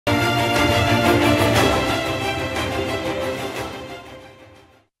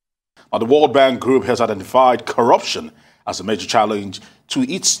The World Bank Group has identified corruption as a major challenge to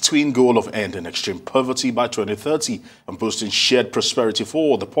its twin goal of ending extreme poverty by 2030 and boosting shared prosperity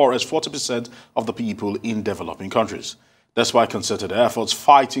for the poorest 40% of the people in developing countries. Despite concerted efforts,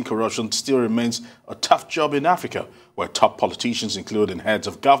 fighting corruption still remains a tough job in Africa, where top politicians, including heads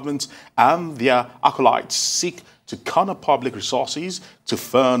of government and their acolytes, seek to corner public resources to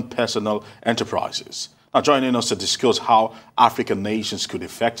fund personal enterprises. Now, joining us to discuss how African nations could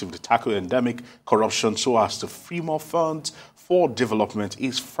effectively tackle endemic corruption so as to free more funds for development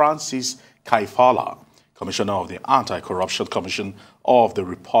is Francis Kaifala, Commissioner of the Anti-Corruption Commission of the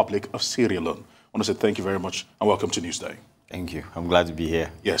Republic of Sierra Leone. I want to say thank you very much and welcome to Newsday. Thank you. I'm glad to be here.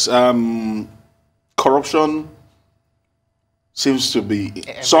 Yes. Corruption seems to be,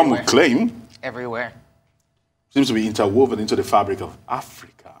 everywhere. Some would claim, everywhere. Seems to be interwoven into the fabric of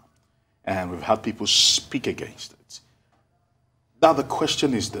Africa. And we've had people speak against it. Now the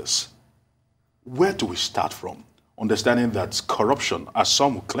question is this: where do we start from? Understanding that corruption, as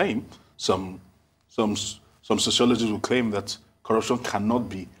some will claim, some sociologists will claim that corruption cannot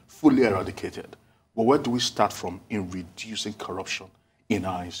be fully eradicated. But where do we start from in reducing corruption in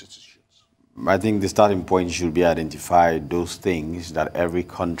our institutions? I think the starting point should be identify those things that every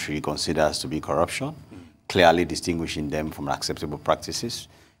country considers to be corruption, clearly distinguishing them from acceptable practices,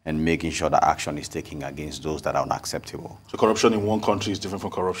 and making sure that action is taken against those that are unacceptable. So corruption in one country is different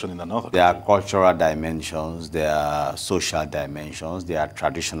from corruption in another country? There are cultural dimensions, there are social dimensions, there are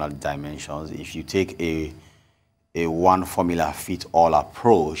traditional dimensions. If you take a one formula fit all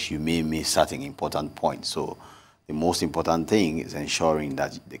approach, you may miss certain important points. So the most important thing is ensuring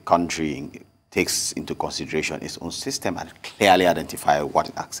that the country takes into consideration its own system and clearly identify what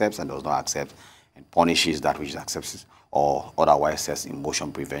it accepts and does not accept, and punishes that which it accepts or otherwise sets in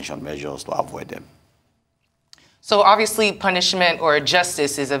motion prevention measures to avoid them. So obviously punishment or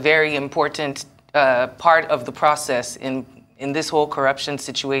justice is a very important part of the process in this whole corruption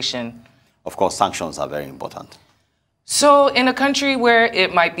situation. Of course, sanctions are very important. So in a country where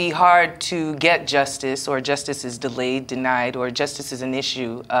it might be hard to get justice, or justice is delayed, denied, or justice is an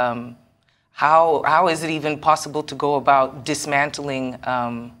issue, how is it even possible to go about dismantling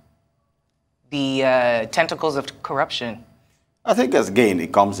the tentacles of corruption? I think again,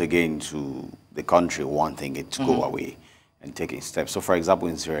 it comes again to the country wanting it to go away and taking steps. So for example,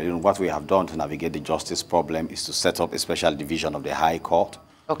 in Sierra Leone, what we have done to navigate the justice problem is to set up a special division of the High Court,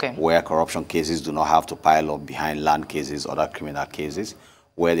 where corruption cases do not have to pile up behind land cases, other criminal cases,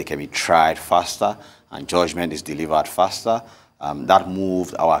 where they can be tried faster and judgment is delivered faster. That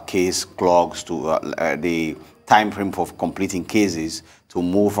moved our case clogs to the time frame for completing cases to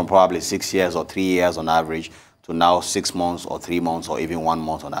move from probably 6 years or 3 years on average to now 6 months or 3 months or even 1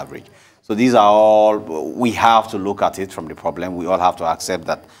 month on average. So these are all, we have to look at it from the problem. We all have to accept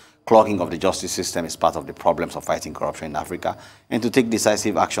that clogging of the justice system is part of the problems of fighting corruption in Africa, and to take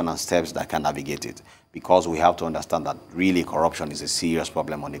decisive action and steps that can navigate it. Because we have to understand that really corruption is a serious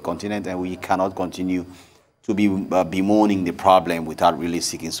problem on the continent, and we cannot continue to be bemoaning the problem without really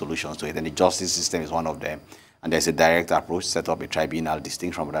seeking solutions to it. And the justice system is one of them. And there's a direct approach, set up a tribunal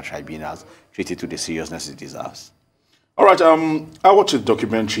distinct from other tribunals, treat it to the seriousness it deserves. All right, I watched a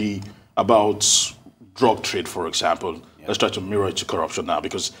documentary about drug trade, for example. Yeah. Let's try to mirror it to corruption now,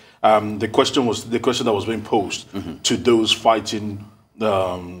 because the question that was being posed to those fighting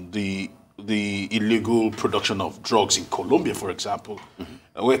the illegal production of drugs in Colombia, for example.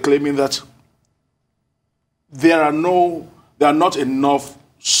 We're claiming that there are not enough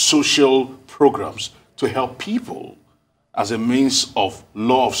social programs to help people as a means of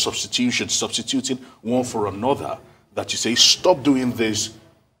law of substitution, substituting one for another, that you say, stop doing this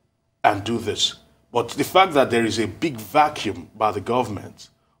and do this. But the fact that there is a big vacuum by the government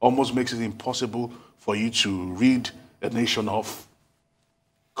almost makes it impossible for you to rid a nation of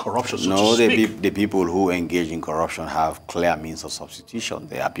corruption, so no, to speak. The people who engage in corruption have clear means of substitution.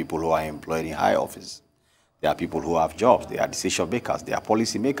 There are people who are employed in high office. There are people who have jobs. They are decision makers. They are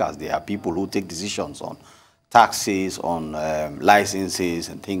policy makers. There are people who take decisions on taxes, on licenses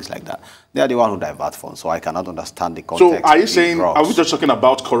and things like that. They are the one who divert funds. So I cannot understand the context. So are you saying, are we just talking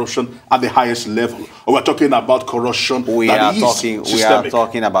about corruption at the highest level? Or we're talking about corruption that is systemic? We are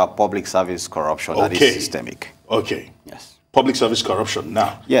talking about public service corruption that is systemic. Okay. Yes. Public service corruption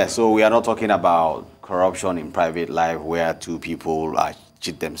now. Yeah, so we are not talking about corruption in private life where two people are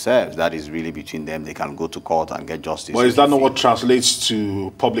cheat themselves. That is really between them. They can go to court and get justice. But is that not what translates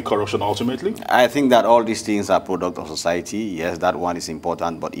to public corruption ultimately? I think that all these things are product of society. Yes, that one is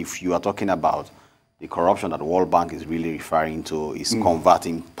important. But if you are talking about the corruption that the World Bank is really referring to is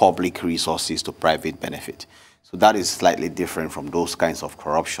converting public resources to private benefit. So that is slightly different from those kinds of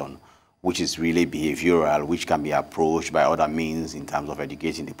corruption which is really behavioral, which can be approached by other means in terms of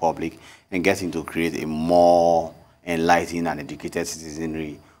educating the public and getting to create a more enlightened and educated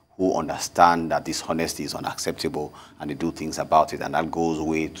citizenry who understand that dishonesty is unacceptable and they do things about it. And that goes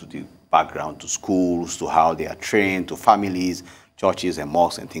way to the background, to schools, to how they are trained, to families, churches and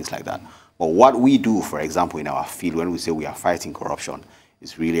mosques and things like that. But what we do, for example, in our field, when we say we are fighting corruption,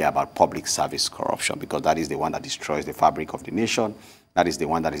 is really about public service corruption, because that is the one that destroys the fabric of the nation. That is the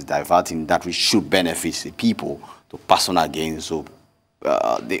one that is diverting that which should benefit the people to personal gain. So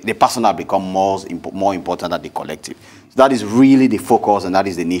the personal become more important than the collective. So that is really the focus, and that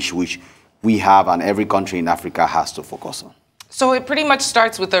is the niche which we have and every country in Africa has to focus on. So it pretty much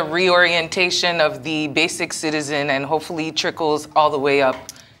starts with a reorientation of the basic citizen and hopefully trickles all the way up.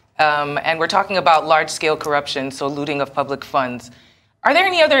 And we're talking about large-scale corruption, so looting of public funds. Are there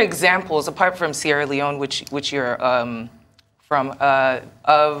any other examples, apart from Sierra Leone, which you're from,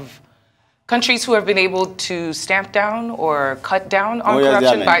 of countries who have been able to stamp down or cut down on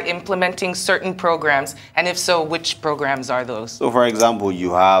corruption by implementing certain programs? And if so, which programs are those? So, for example,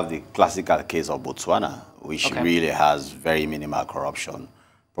 you have the classical case of Botswana, which really has very minimal corruption,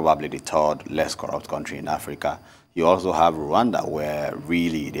 probably the third less corrupt country in Africa. You also have Rwanda, where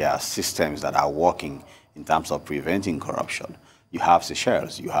really there are systems that are working in terms of preventing corruption. You have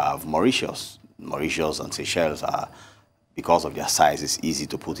Seychelles, you have Mauritius. Mauritius and Seychelles are, because of their size, it's easy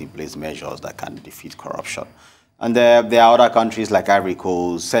to put in place measures that can defeat corruption. And there are other countries like Ivory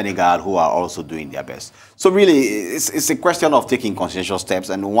Coast, Senegal, who are also doing their best. So really, it's a question of taking conscientious steps.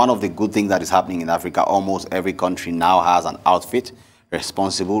 And one of the good things that is happening in Africa, almost every country now has an outfit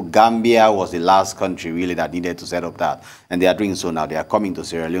responsible. Gambia was the last country really that needed to set up that. And they are doing so now. They are coming to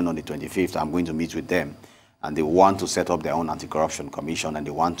Sierra Leone on the 25th. I'm going to meet with them. And they want to set up their own anti-corruption commission, and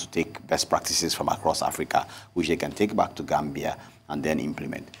they want to take best practices from across Africa, which they can take back to Gambia and then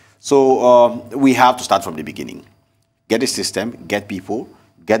implement. So we have to start from the beginning. Get the system, get people,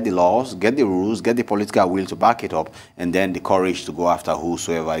 get the laws, get the rules, get the political will to back it up, and then the courage to go after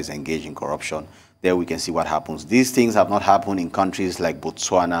whosoever is engaged in corruption. There we can see what happens. These things have not happened in countries like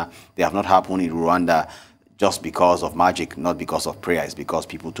Botswana. They have not happened in Rwanda just because of magic, not because of prayer. It's because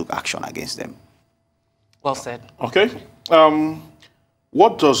people took action against them. Well said. Okay.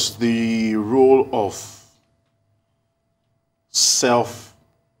 What does the role of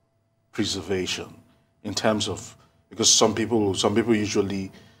self-preservation in terms of, because some people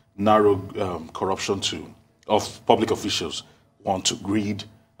usually narrow corruption of public officials, one to greed,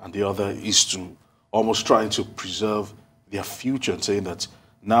 and the other is to almost trying to preserve their future and saying that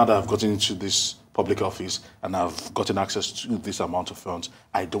now that I've gotten into this public office and I've gotten access to this amount of funds,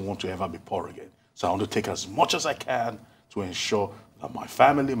 I don't want to ever be poor again. So I want to take as much as I can to ensure that my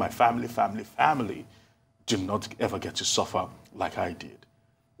family do not ever get to suffer like I did.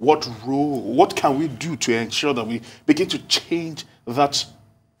 What can we do to ensure that we begin to change that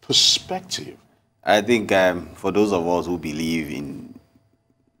perspective? I think for those of us who believe in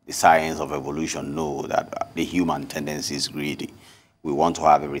the science of evolution know that the human tendency is greedy. We want to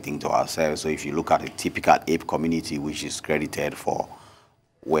have everything to ourselves. So if you look at a typical ape community, which is credited for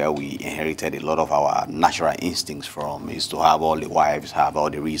where we inherited a lot of our natural instincts from, is to have all the wives, have all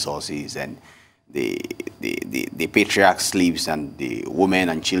the resources, and the patriarch sleeps and the women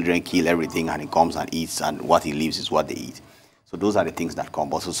and children kill everything, and he comes and eats, and what he leaves is what they eat. So those are the things that come.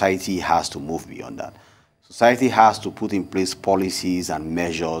 But society has to move beyond that. Society has to put in place policies and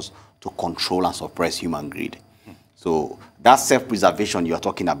measures to control and suppress human greed. So that self-preservation you're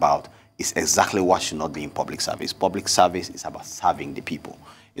talking about is exactly what should not be in public service. Public service is about serving the people.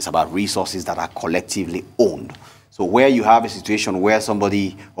 It's about resources that are collectively owned. So where you have a situation where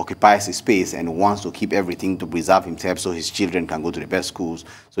somebody occupies a space and wants to keep everything to preserve himself so his children can go to the best schools,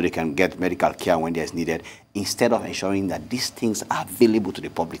 so they can get medical care when there's needed, instead of ensuring that these things are available to the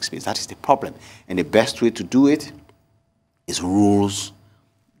public space. That is the problem. And the best way to do it is rules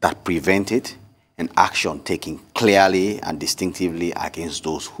that prevent it, and action taken clearly and distinctively against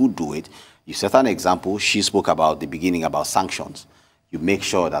those who do it. You set an example. She spoke about the beginning about sanctions. You make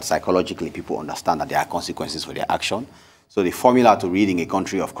sure that psychologically people understand that there are consequences for their action. So the formula to ridding a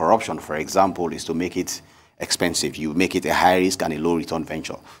country of corruption, for example, is to make it expensive. You make it a high risk and a low return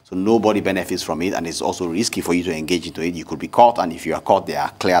venture. So nobody benefits from it, and it's also risky for you to engage into it. You could be caught, and if you are caught, there are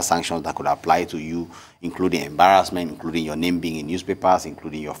clear sanctions that could apply to you, including embarrassment, including your name being in newspapers,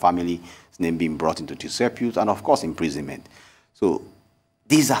 including your family's name being brought into disrepute, and of course imprisonment. So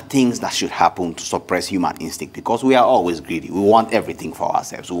these are things that should happen to suppress human instinct, because we are always greedy. We want everything for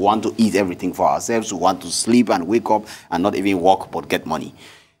ourselves. We want to eat everything for ourselves. We want to sleep and wake up and not even work but get money.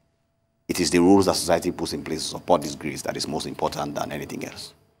 It is the rules that society puts in place to support these greeds that is most important than anything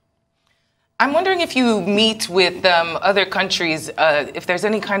else. I'm wondering if you meet with other countries, if there's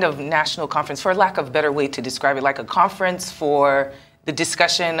any kind of national conference, for lack of a better way to describe it, like a conference for the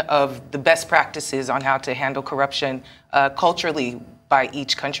discussion of the best practices on how to handle corruption culturally by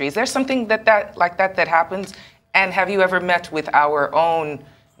each country. Is there something like that happens? And have you ever met with our own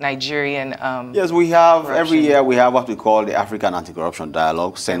Nigerian Yes, we have. corruption? Every year we have what we call the African Anti-Corruption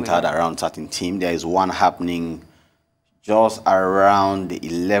Dialogue, centered around certain theme. There is one happening just around the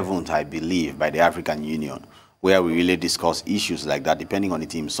 11th, I believe, by the African Union, where we really discuss issues like that, depending on the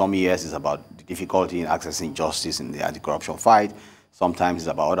team. Some years it's about the difficulty in accessing justice in the anti-corruption fight. Sometimes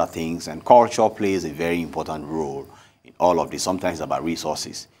it's about other things, and culture plays a very important role in all of this. Sometimes it's about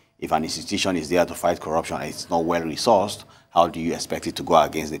resources. If an institution is there to fight corruption and it's not well resourced, how do you expect it to go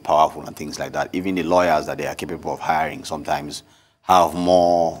against the powerful and things like that? Even the lawyers that they are capable of hiring sometimes have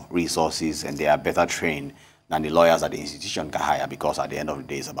more resources and they are better trained than the lawyers that the institution can hire, because at the end of the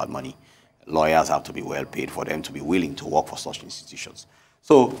day, it's about money. Lawyers have to be well paid for them to be willing to work for such institutions.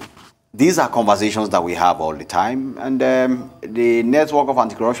 So these are conversations that we have all the time. And the Network of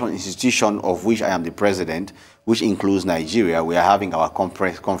Anti-Corruption Institutions, of which I am the president, which includes Nigeria, we are having our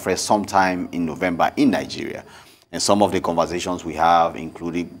conference sometime in November in Nigeria. And some of the conversations we have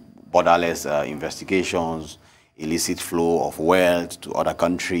including borderless investigations, illicit flow of wealth to other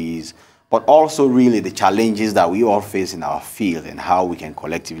countries, but also really the challenges that we all face in our field and how we can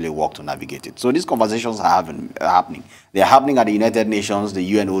collectively work to navigate it. So these conversations are happening. They are happening at the United Nations, the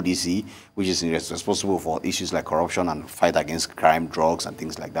UNODC, which is responsible for issues like corruption and fight against crime, drugs, and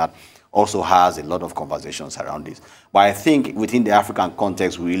things like that, also has a lot of conversations around this. But I think within the African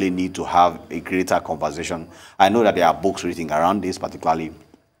context, we really need to have a greater conversation. I know that there are books written around this, particularly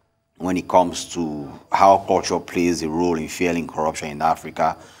when it comes to how culture plays a role in fueling corruption in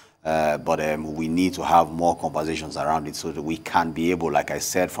Africa. But we need to have more conversations around it so that we can be able, like I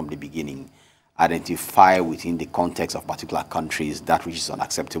said from the beginning, identify within the context of particular countries that which is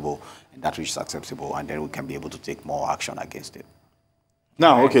unacceptable and that which is acceptable, and then we can be able to take more action against it.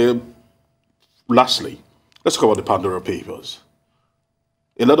 Now, okay, lastly, let's talk about the Pandora Papers.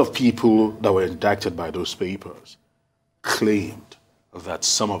 A lot of people that were indicted by those papers claimed that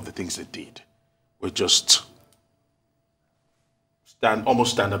some of the things they did were just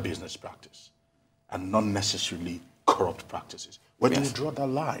almost standard business practice and not necessarily corrupt practices. Where do you draw that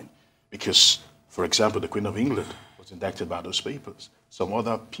line? Because, for example, the Queen of England was indicted by those papers. Some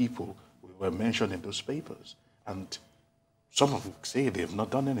other people were mentioned in those papers. And some of them say they have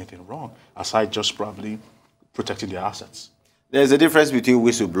not done anything wrong, aside just probably protecting their assets. There's a difference between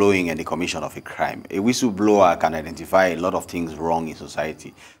whistleblowing and the commission of a crime. A whistleblower can identify a lot of things wrong in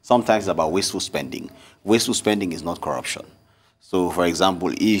society. Sometimes it's about wasteful spending. Wasteful spending is not corruption. So, for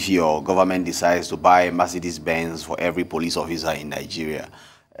example, if your government decides to buy Mercedes-Benz for every police officer in Nigeria,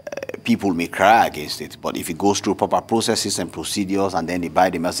 people may cry against it. But if it goes through proper processes and procedures and then they buy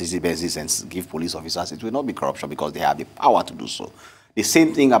the Mercedes-Benzes and give police officers, it will not be corruption because they have the power to do so. The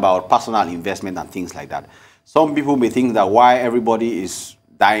same thing about personal investment and things like that. Some people may think that why everybody is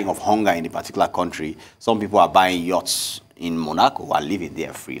dying of hunger in a particular country, some people are buying yachts in Monaco and living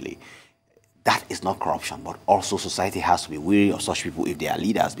there freely. That is not corruption, but also society has to be wary of such people if they are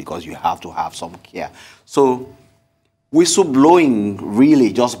leaders, because you have to have some care. So whistleblowing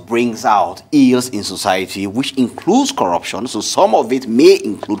really just brings out ills in society, which includes corruption. So some of it may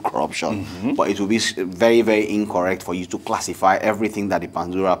include corruption, but it will be very, very incorrect for you to classify everything that the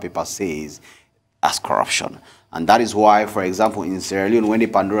Pandora Paper says as corruption. And that is why, for example, in Sierra Leone, when the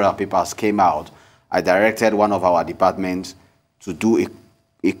Pandora Papers came out, I directed one of our departments to do a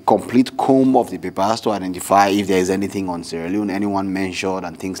complete comb of the papers to identify if there is anything on Sierra Leone, anyone mentioned,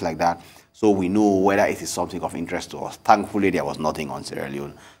 and things like that, so we know whether it is something of interest to us. Thankfully, there was nothing on Sierra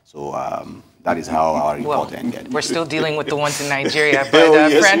Leone, so that is how our report ended. We're still dealing with the ones in Nigeria, but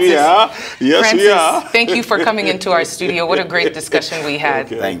yes, Francis, we are. Yes, Francis, we are. Thank you for coming into our studio. What a great discussion we had.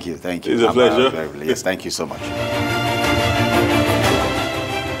 Thank you. It's a pleasure. Yes, thank you so much.